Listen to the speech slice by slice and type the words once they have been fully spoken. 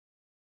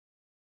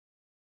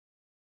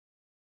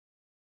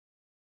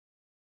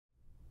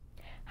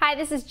Hi,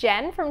 this is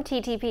Jen from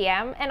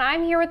TTPM, and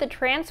I'm here with the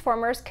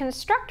Transformers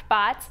Construct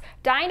Bots,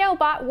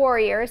 Dinobot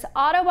Warriors,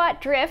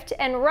 Autobot Drift,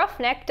 and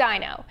Roughneck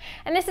Dino.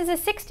 And this is a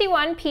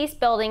 61-piece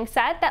building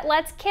set that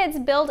lets kids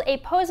build a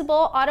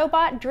poseable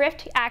Autobot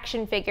Drift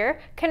action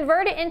figure,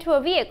 convert it into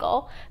a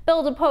vehicle,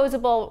 build a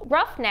poseable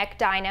Roughneck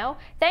Dino,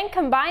 then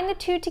combine the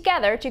two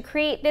together to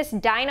create this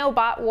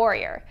Dinobot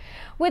Warrior.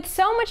 With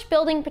so much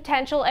building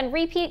potential and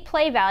repeat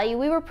play value,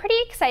 we were pretty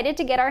excited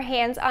to get our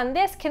hands on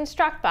this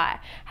Construct Bot.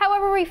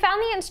 However, we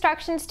found the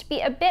instructions to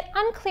be a bit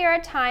unclear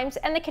at times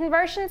and the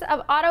conversions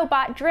of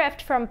Autobot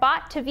Drift from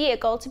bot to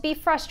vehicle to be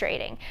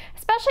frustrating,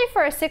 especially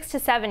for a 6 to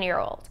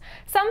 7-year-old.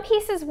 Some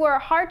pieces were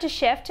hard to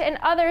shift and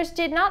others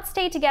did not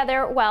stay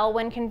together well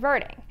when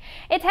converting.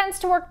 It tends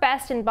to work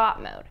best in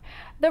bot mode.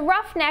 The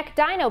Roughneck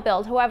Dino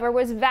build, however,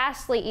 was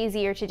vastly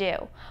easier to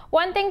do.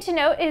 One thing to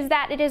note is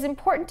that it is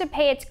important to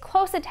pay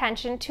close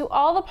attention to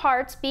all the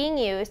parts being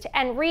used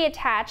and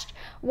reattached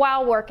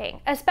while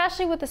working,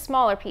 especially with the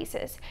smaller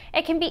pieces.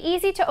 It can be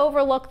easy to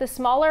overlook the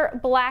smaller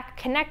black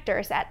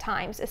connectors at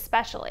times,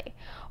 especially.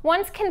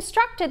 Once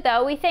constructed,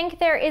 though, we think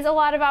there is a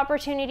lot of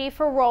opportunity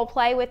for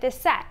roleplay with this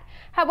set.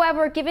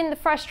 However, given the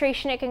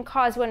frustration it can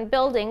cause when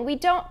building, we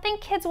don't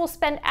think kids will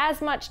spend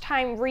as much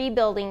time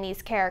rebuilding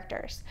these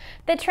characters.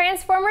 The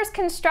Transformers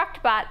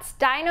Construct Bots,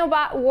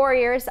 Dinobot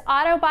Warriors,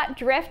 Autobot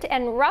Drift,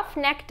 and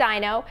Roughneck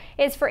Dino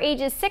is for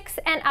ages 6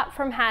 and up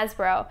from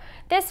Hasbro.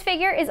 This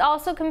figure is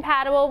also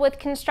compatible with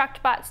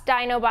Construct Bots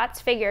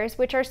Dinobots figures,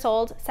 which are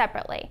sold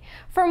separately.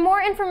 For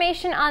more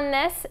information on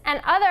this and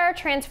other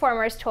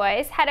Transformers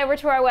toys, head over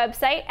to our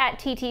website at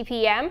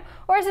TTPM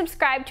or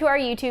subscribe to our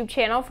YouTube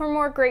channel for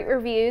more great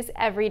reviews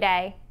every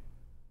day.